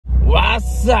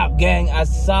What's up gang?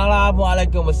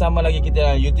 Assalamualaikum. Bersama lagi kita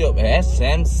dalam YouTube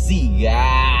SMC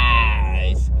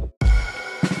guys.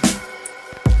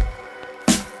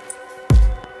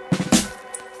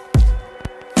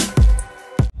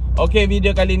 Okay,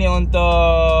 video kali ni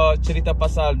untuk cerita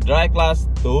pasal dry class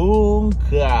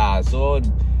Tonnka. So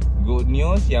good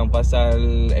news yang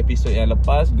pasal episod yang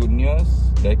lepas, good news,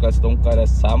 dry class Tonnka dah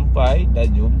sampai, dah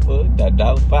jumpa, dah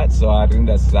dapat. So hari ni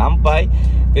dah sampai.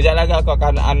 Kejap lagi aku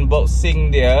akan unboxing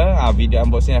dia. Video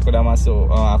unboxing aku dah masuk,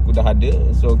 aku dah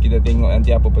ada. So kita tengok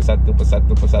nanti apa persatu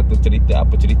cerita,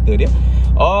 apa cerita dia.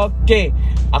 Okay,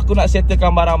 aku nak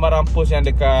settlekan barang-barang post yang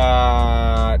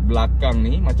dekat belakang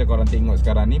ni. Macam korang tengok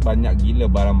sekarang ni, banyak gila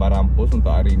barang-barang post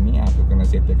untuk hari ni. Aku kena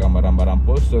settlekan barang-barang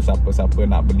post. So siapa-siapa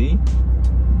nak beli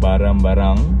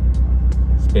barang-barang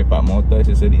spare part motor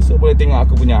accessory, so boleh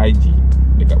tengok aku punya IG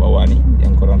dekat bawah ni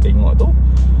yang korang tengok tu.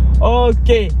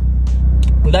 Okay,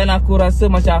 dan aku rasa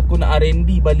macam aku nak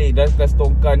R&D balik dari kelas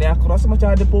Tonnka ni. Aku rasa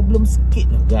macam ada problem sikit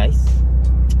lah guys,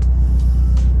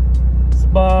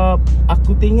 sebab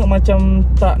aku tengok macam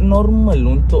tak normal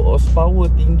untuk horsepower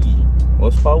tinggi.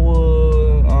 Horsepower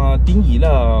tinggi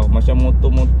lah macam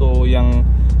motor-motor yang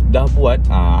dah buat.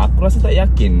 Aku rasa tak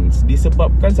yakin,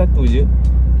 disebabkan satu je,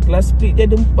 kelas split dia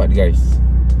ada 4 guys.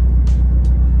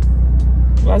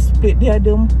 Kelas split dia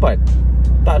ada 4.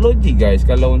 Tak logik guys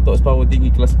kalau untuk horsepower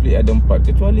tinggi kelas split ada 4.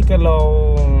 Kecuali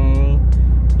kalau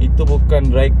itu bukan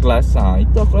dry class,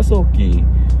 itu aku rasa okey.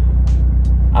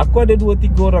 Aku ada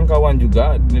 2-3 orang kawan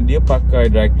juga, dia pakai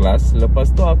dry class. Lepas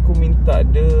tu aku minta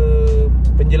dia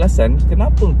penjelasan,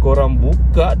 kenapa korang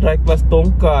buka dry class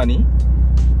Tonnka ni,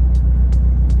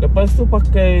 lepas tu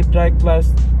pakai dry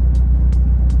class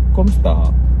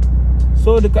Comstar.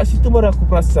 So dekat situ baru aku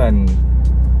perasan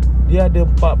dia ada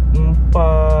 4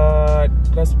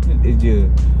 kelas split je.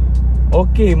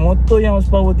 Okey, motor yang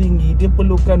horsepower tinggi dia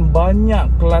perlukan banyak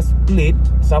kelas split,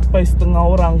 sampai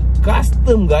setengah orang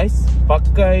custom guys,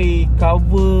 pakai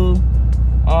cover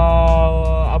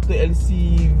apa tu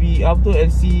LCV, apa tu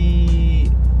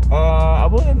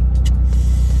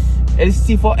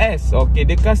LC4S. Okey,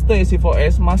 dia custom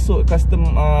LC4S, masuk custom,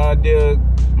 dia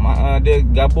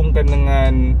gabungkan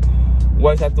dengan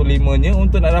Y15 nya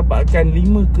untuk nak dapatkan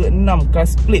 5 ke 6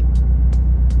 kelas split.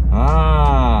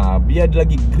 Biar ada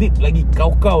lagi grip, lagi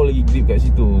kau-kau lagi grip kat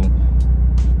situ.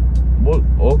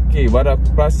 Okey, baru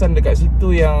aku perasan dekat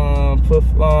situ yang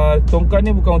Tonnka ni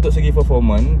bukan untuk segi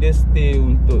performance, dia stay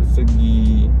untuk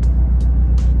segi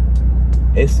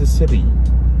aksesori.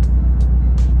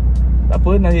 Tak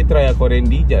apa, nanti try aku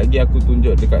R&D. Sekejap lagi aku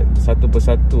tunjuk dekat satu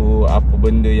persatu apa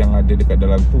benda yang ada dekat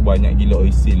dalam tu. Banyak gila oil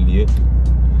seal dia.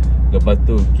 Lepas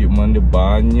tu equipment dia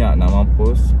banyak nak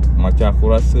mampus. Macam aku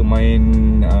rasa main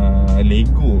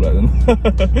Lego pula tu.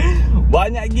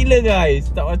 Banyak gila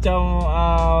guys. Tak macam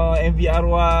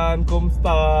MVR1,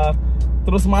 Comstar,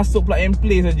 terus masuk plug and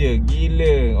play saja.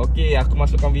 Gila. Okey, aku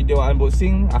masukkan video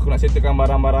unboxing. Aku nak settlekan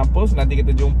barang-barang post. Nanti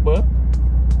kita jumpa.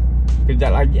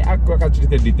 Kejap lagi aku akan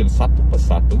cerita detail satu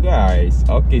persatu guys.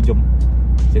 Okey, jom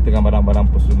settlekan barang-barang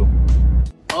post dulu.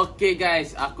 Okay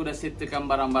guys, aku dah settlekan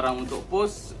barang-barang untuk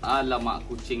post. Alamak,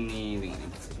 kucing ni, tengok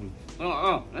ni.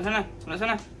 Duduk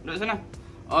sana.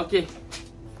 Okay,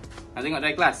 nak tengok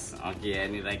dry class. Okay,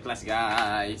 ni dry class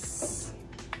guys.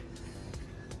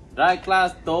 Dry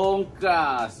class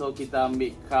Tonnka. So kita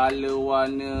ambil color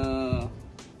warna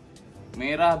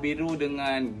merah, biru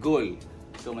dengan gold.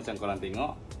 So macam korang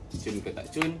tengok, cun ke tak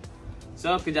cun.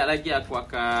 So kejap lagi aku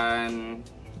akan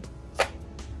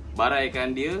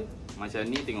baraikan dia. Macam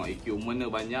ni, tengok equipment dia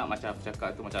banyak. Macam aku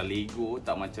cakap tu, macam Lego,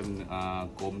 tak macam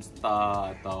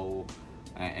Comstar atau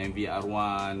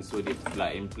MVR1. So dia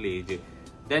plug and play je.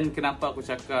 Dan kenapa aku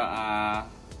cakap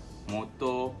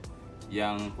motor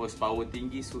yang horsepower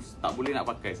tinggi tak boleh nak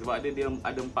pakai, sebab dia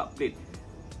ada 4 plate.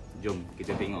 Jom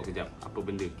kita tengok kejap apa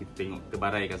benda. Kita tengok, kita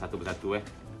baraikan satu persatu.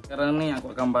 Sekarang ni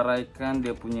aku akan baraikan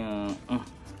dia punya.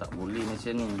 Tak boleh macam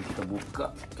ni. Kita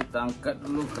buka, kita angkat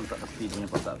dulu. Kalau tak tepi dia punya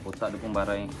kotak-kotak dia pun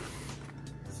barai.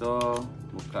 So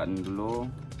buka ni dulu.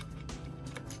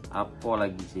 Apa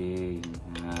lagi cing?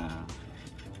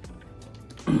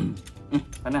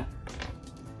 Mana?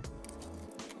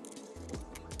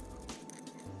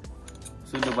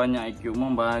 So dia banyak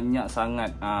equipment, banyak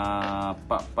sangat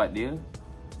part-part dia.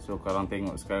 So korang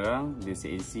tengok sekarang dia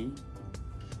CNC.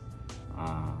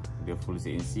 Dia full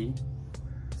CNC.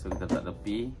 So kita tak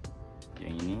tepi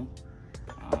yang ini,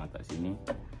 tak sini.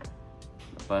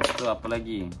 Lepas tu apa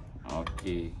lagi?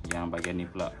 Okey, yang bahagian ni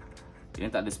pula.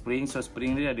 Dia tak ada spring, so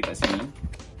spring dia ada kat sini.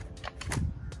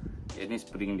 Ini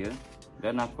spring dia.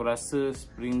 Dan aku rasa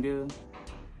spring dia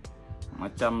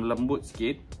macam lembut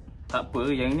sikit. Tak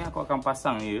apa, yang ini aku akan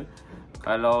pasang je.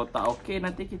 Kalau tak okey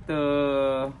nanti kita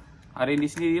R&D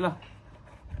sendirilah.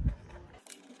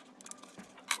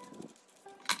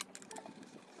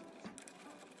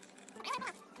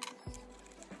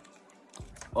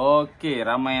 Okey,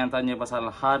 ramai yang tanya pasal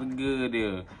harga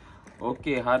dia.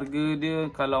 Okey, harga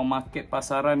dia kalau market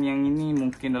pasaran yang ini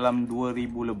mungkin dalam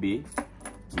 2000 lebih.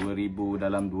 2000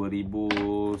 dalam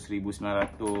 2000,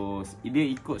 1900. Dia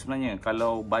ikut sebenarnya.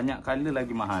 Kalau banyak color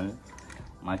lagi mahal.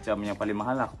 Macam yang paling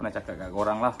mahal lah, aku pernah cakap kat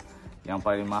korang lah. Yang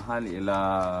paling mahal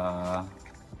ialah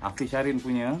Hafiz Syarin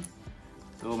punya.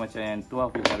 So macam yang tu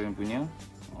Hafiz Syarin punya.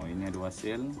 Oh, ini ada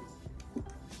hasil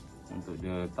untuk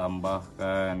dia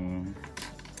tambahkan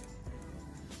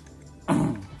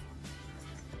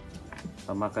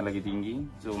lagi tinggi.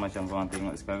 So macam korang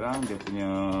tengok sekarang dia punya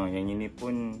yang ini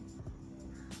pun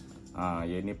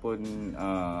yang ini pun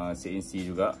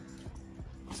CNC juga.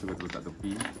 So kita letak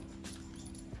tepi.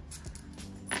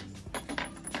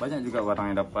 Banyak juga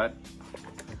barang yang dapat.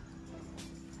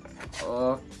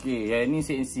 Okey, yang ini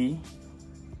CNC.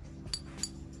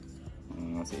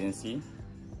 CNC.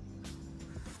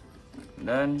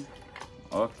 Dan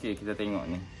okey, kita tengok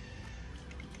ni.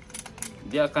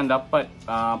 Dia akan dapat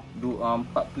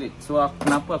 4 plate. So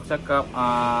kenapa aku cakap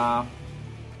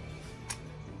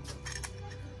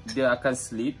dia akan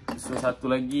slip. So satu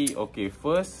lagi, okay,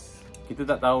 first kita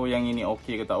tak tahu yang ini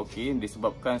okay ke tak okay.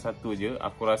 Disebabkan satu je,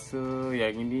 aku rasa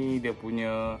yang ini dia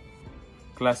punya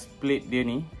class plate dia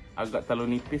ni agak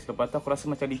terlalu nipis. Lepas tu aku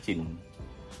rasa macam licin.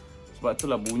 Sebab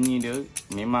itulah bunyi dia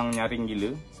memang nyaring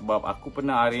gila. Sebab aku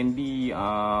pernah R&D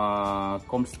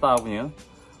Comstar punya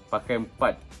pakai 4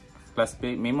 class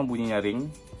plate, memang bunyi nyaring.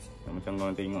 Macam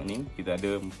korang tengok ni, kita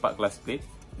ada 4 class plate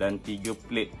dan 3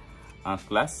 plate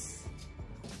class.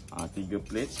 3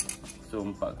 plate. So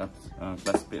 4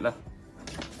 class plate lah.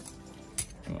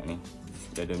 Tengok ni,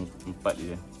 dia ada 4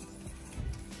 je.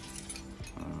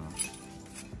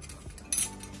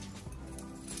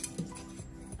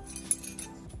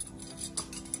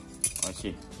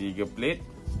 Okey, 3 plate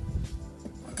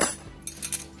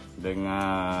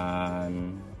dengan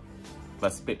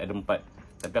class plate ada 4.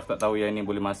 Tapi aku tak tahu yang ni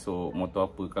boleh masuk motor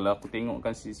apa. Kalau aku tengok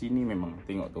kan sini memang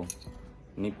tengok tu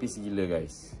nipis gila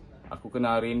guys. Aku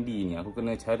kena R&D ni. Aku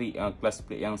kena cari class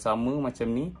plate yang sama macam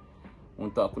ni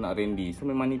untuk aku nak R&D. So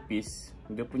memang nipis.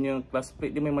 Dia punya class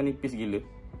plate dia memang nipis gila.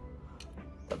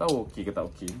 Tak tahu okey ke tak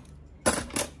okey.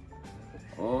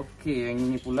 Okey, yang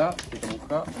ini pula kita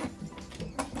buka.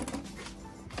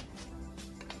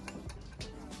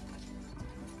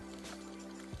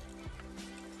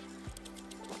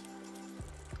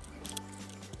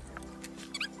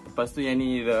 Lepas tu yang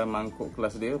ni mangkuk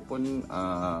kelas dia pun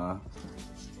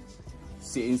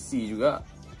CNC juga.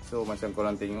 So macam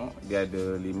korang tengok dia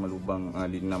ada 5 lubang, 6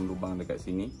 lubang dekat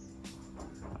sini.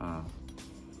 Macam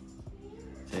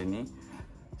ni.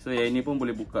 So yang ini pun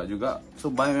boleh buka juga.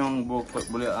 So memang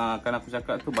boleh, kan aku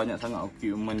cakap tu banyak sangat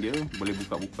equipment dia. Boleh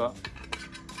buka-buka.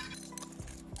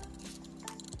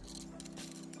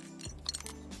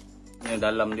 Yang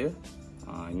dalam dia,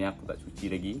 ini aku tak cuci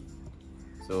lagi.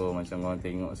 So macam korang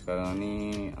tengok sekarang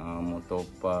ni,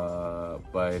 motorpart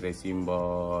by racing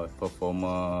board,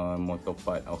 performance,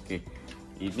 motorpart. Okey,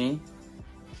 ini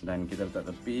dan kita letak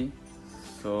tepi.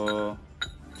 So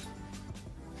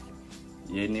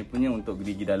yang ni punya untuk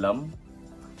gerigi dalam.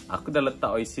 Aku dah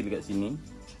letak oil seal kat sini,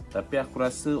 tapi aku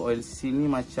rasa oil seal ni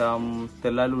macam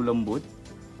terlalu lembut.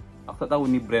 Aku tak tahu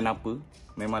ni brand apa.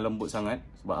 Memang lembut sangat.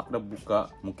 Sebab aku dah buka,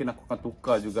 mungkin aku akan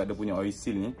tukar juga dia punya oil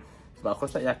seal ni. Sebab aku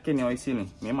tak yakin ni oil seal ni.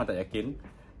 Memang tak yakin.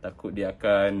 Takut dia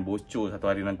akan bocor satu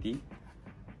hari nanti.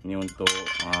 Ni untuk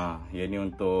yang ni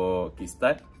untuk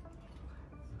kickstart.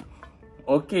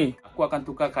 Okey, aku akan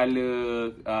tukar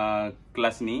color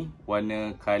kelas ni.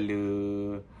 Warna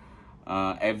color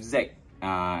FZ.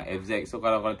 FZ. So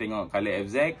kalau korang tengok color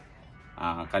FZ,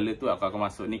 color tu aku akan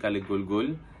masuk ni color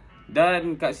gold-gold.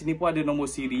 Dan kat sini pun ada nombor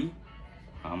siri.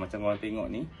 Macam korang tengok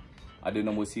ni, ada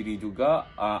nombor siri juga,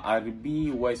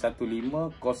 RB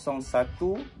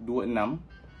Y150126.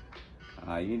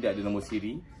 Ini dia ada nombor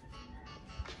siri.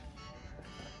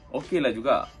 Okey lah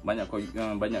juga, banyak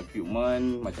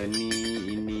equipment macam ni,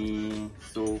 ini.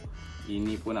 So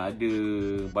ini pun ada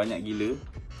banyak gila.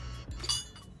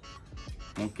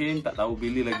 Mungkin tak tahu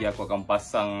bila lagi aku akan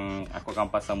pasang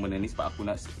benda ni. Sebab aku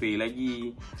nak spray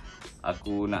lagi.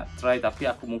 Aku nak try, tapi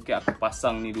mungkin aku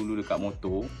pasang ni dulu dekat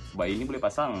motor. Sebab ini boleh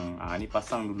pasang. Ni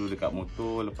pasang dulu dekat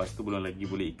motor. Lepas tu belum lagi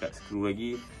boleh ikat skru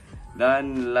lagi.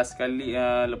 Dan last kali,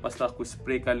 lepas tu aku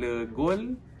spray color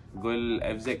gold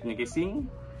FZ punya casing.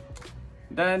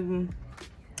 Dan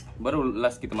baru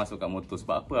last kita masuk kat motor.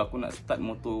 Sebab apa? Aku nak start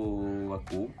motor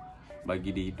aku bagi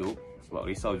dia hidup. Sebab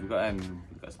risau juga kan,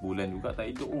 dekat sebulan juga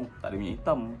tak hidup tak ada minyak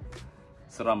hitam.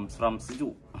 Seram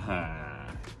sejuk.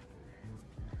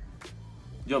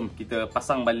 Jom kita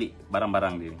pasang balik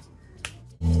barang-barang dia ni.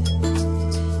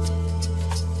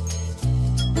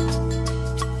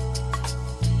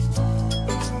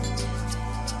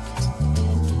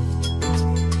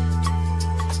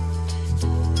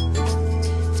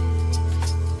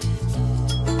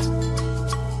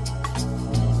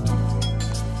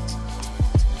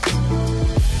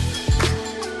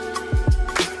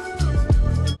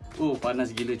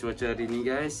 Panas gila cuaca hari ni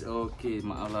guys. Okay,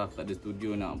 maaf lah tak ada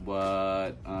studio nak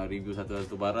buat review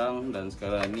satu-satu barang. Dan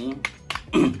sekarang ni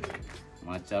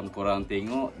macam korang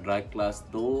tengok, dry class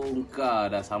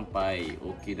Tonnka dah sampai.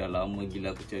 Okay, dah lama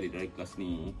gila aku cari dry class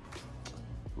ni.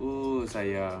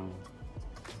 Sayang.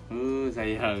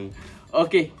 Sayang.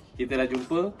 Okay, kita dah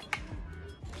jumpa.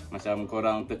 Macam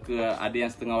korang teka, ada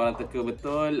yang setengah orang teka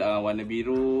betul, warna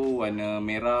biru, warna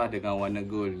merah dengan warna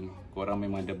gold. Korang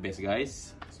memang the best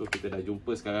guys. So kita dah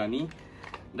jumpa sekarang ni.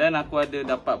 Dan aku ada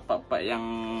dapat part-part yang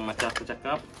macam aku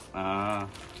cakap,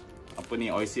 apa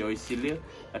ni, oil seal dia.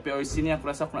 Tapi oil seal ni aku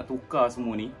rasa aku nak tukar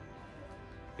semua ni.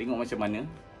 Tengok macam mana.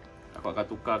 Aku akan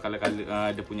tukar color-color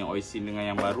dia punya oil seal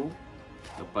dengan yang baru.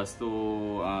 Lepas tu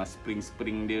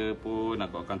spring dia pun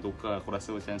aku akan tukar. Aku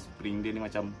rasa macam spring dia ni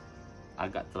macam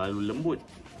agak terlalu lembut.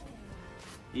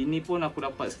 Ini pun aku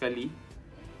dapat sekali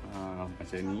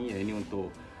macam ni. Yang ini untuk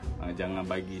jangan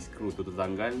bagi skru tutup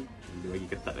tanggal, dia bagi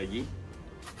ketat lagi.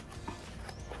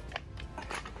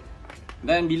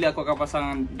 Dan bila aku akan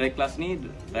pasang dry class ni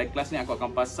aku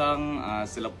akan pasang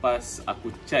selepas aku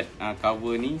cat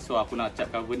cover ni. So aku nak cat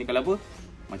cover ni kalau apa,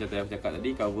 macam tadi aku cakap tadi,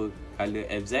 cover color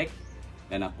FZ.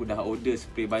 Dan aku dah order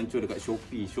spray bancuh dekat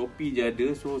Shopee. Shopee je ada.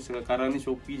 So sekarang ni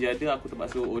Shopee je ada. Aku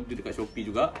terpaksa order dekat Shopee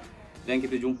juga. Dan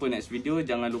kita jumpa next video.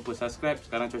 Jangan lupa subscribe.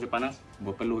 Sekarang cuaca panas,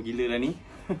 berpeluh gila lah ni.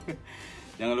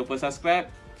 Jangan lupa subscribe,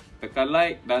 tekan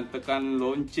like dan tekan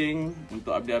lonceng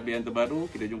untuk update-update yang terbaru.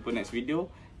 Kita jumpa next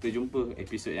video. Kita jumpa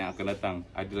episod yang akan datang.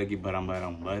 Ada lagi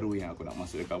barang-barang baru yang aku nak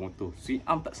masuk dekat motor. Sweet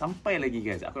arm tak sampai lagi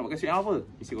guys. Aku nak pakai sweet arm apa?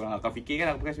 Mesti korang akan fikir kan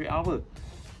aku pakai sweet arm apa.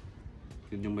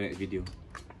 Kita jumpa next video.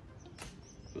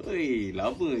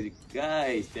 Lama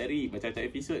guys cari macam-macam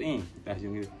episod ni. Dah,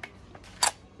 jom kita.